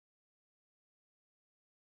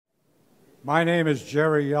My name is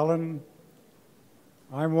Jerry Yellin.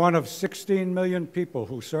 I'm one of 16 million people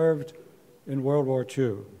who served in World War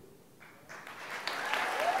II.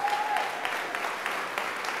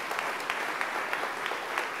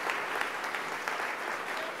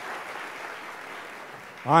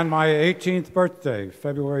 On my 18th birthday,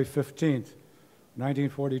 February 15th,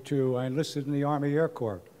 1942, I enlisted in the Army Air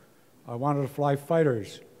Corps. I wanted to fly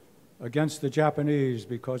fighters against the Japanese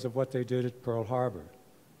because of what they did at Pearl Harbor.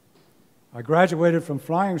 I graduated from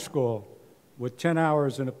flying school with 10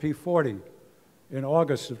 hours in a P-40 in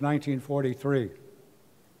August of 1943.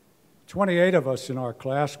 28 of us in our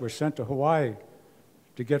class were sent to Hawaii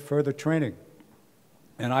to get further training,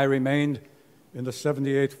 and I remained in the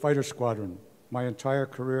 78th Fighter Squadron my entire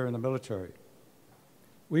career in the military.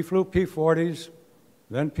 We flew P-40s,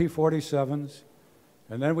 then P-47s,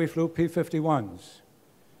 and then we flew P-51s.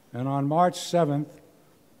 And on March 7th,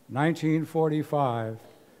 1945,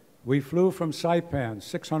 we flew from Saipan,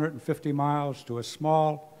 650 miles, to a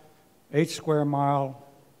small 8-square-mile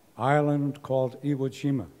island called Iwo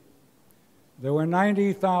Jima. There were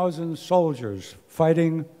 90,000 soldiers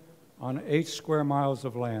fighting on 8 square miles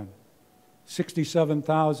of land,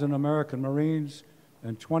 67,000 American Marines,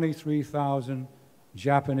 and 23,000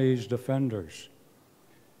 Japanese defenders.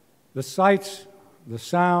 The sights, the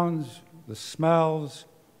sounds, the smells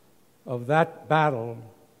of that battle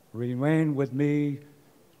remain with me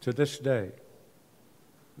to this day.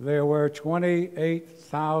 There were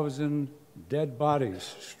 28,000 dead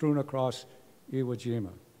bodies strewn across Iwo Jima,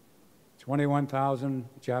 21,000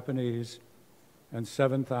 Japanese, and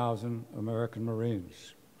 7,000 American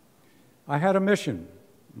Marines. I had a mission.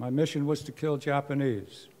 My mission was to kill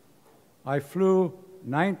Japanese. I flew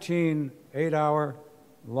 19 8-hour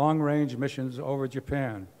long-range missions over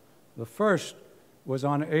Japan. The first was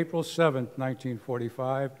on April 7th,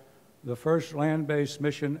 1945, the first land-based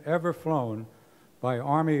mission ever flown by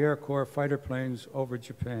Army Air Corps fighter planes over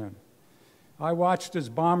Japan. I watched as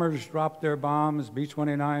bombers dropped their bombs,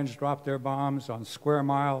 B-29s dropped their bombs on square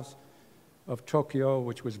miles of Tokyo,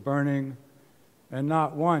 which was burning, and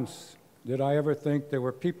not once did I ever think there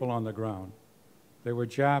were people on the ground. They were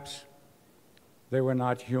Japs. They were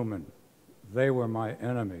not human. They were my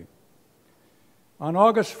enemy. On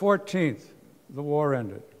August 14th, the war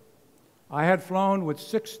ended. I had flown with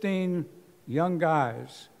 16 young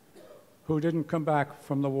guys who didn't come back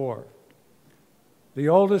from the war. The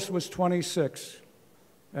oldest was 26,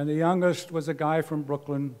 and the youngest was a guy from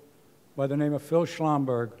Brooklyn by the name of Phil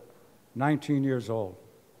Schlomberg, 19 years old.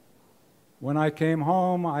 When I came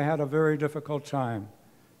home, I had a very difficult time.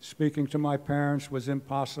 Speaking to my parents was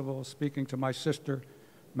impossible. Speaking to my sister,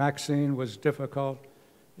 Maxine, was difficult.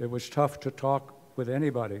 It was tough to talk with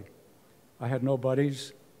anybody. I had no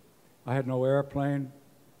buddies. I had no airplane.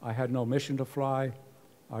 I had no mission to fly.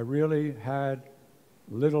 I really had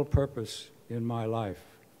little purpose in my life.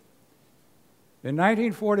 In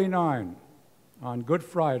 1949, on Good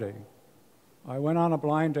Friday, I went on a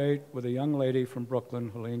blind date with a young lady from Brooklyn,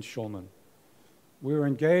 Helene Schulman. We were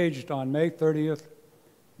engaged on May 30th,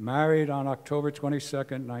 married on October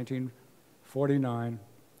 22nd, 1949.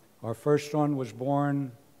 Our first son was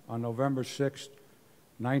born on November 6th,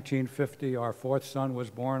 1950. Our fourth son was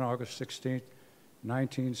born August 16th,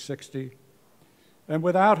 1960. And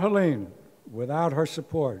without Helene, without her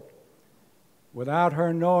support, without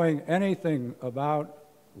her knowing anything about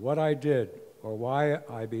what I did or why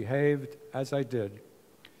I behaved as I did,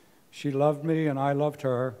 she loved me and I loved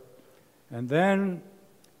her. And then,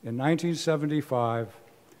 in 1975,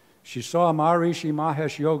 she saw Maharishi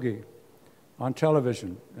Mahesh Yogi on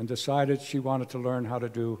television and decided she wanted to learn how to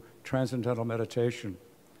do transcendental meditation.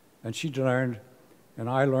 And she learned, and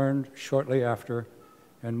I learned shortly after,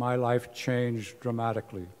 and my life changed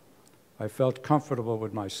dramatically. I felt comfortable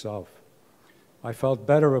with myself. I felt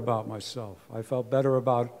better about myself. I felt better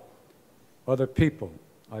about other people.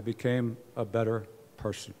 I became a better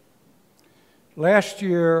person. Last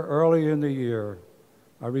year, early in the year,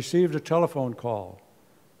 I received a telephone call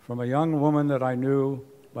from a young woman that I knew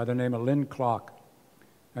by the name of Lynn Clark.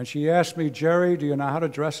 And she asked me, "Jerry, do you know how to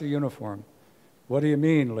dress a uniform?" "What do you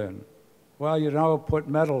mean, Lynn?" "Well, you know, put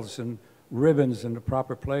medals and ribbons in the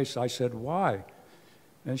proper place." I said, "Why?"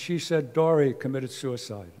 And she said, "Dory committed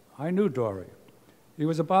suicide." I knew Dory. He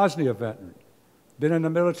was a Bosnia veteran, been in the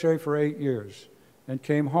military for 8 years, and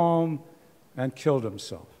came home and killed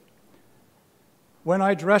himself. When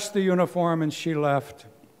I dressed the uniform and she left,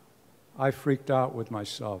 I freaked out with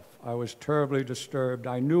myself. I was terribly disturbed.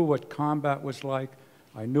 I knew what combat was like.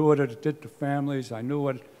 I knew what it did to families. I knew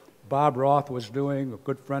what Bob Roth was doing, a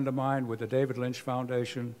good friend of mine with the David Lynch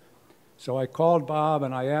Foundation. So I called Bob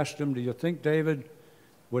and I asked him, "Do you think David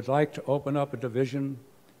would like to open up a division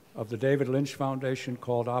of the David Lynch Foundation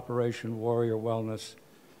called Operation Warrior Wellness.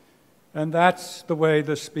 And that's the way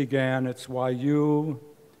this began. It's why you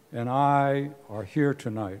and I are here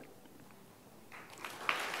tonight.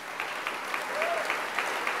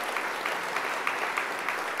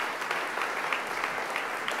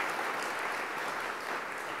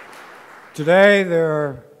 Today,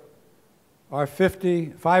 there are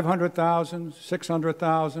 500,000,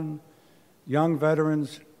 600,000 young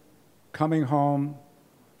veterans coming home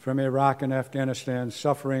from Iraq and Afghanistan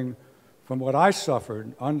suffering from what I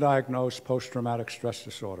suffered, undiagnosed post-traumatic stress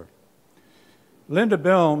disorder. Linda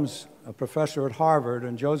Bilmes, a professor at Harvard,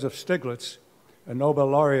 and Joseph Stiglitz, a Nobel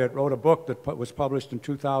laureate, wrote a book that was published in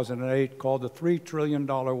 2008 called The $3 Trillion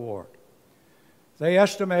War. They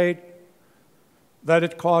estimate that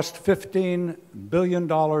it cost $15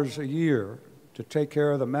 billion a year to take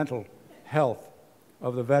care of the mental health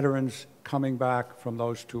of the veterans coming back from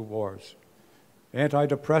those two wars.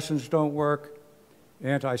 Antidepressants don't work,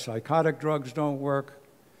 antipsychotic drugs don't work.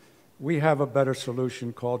 We have a better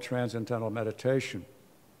solution called Transcendental Meditation.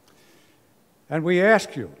 And we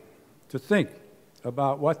ask you to think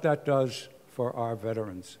about what that does for our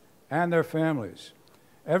veterans and their families.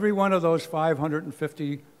 Every one of those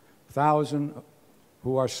 550,000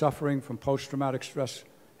 who are suffering from post-traumatic stress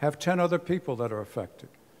have 10 other people that are affected.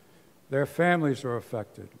 Their families are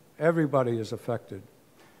affected. Everybody is affected.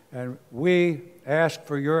 And we ask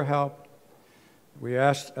for your help. We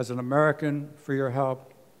ask, as an American, for your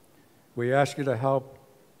help. We ask you to help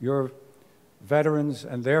your veterans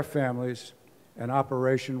and their families, and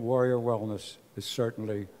Operation Warrior Wellness is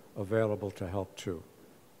certainly available to help too.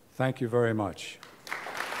 Thank you very much.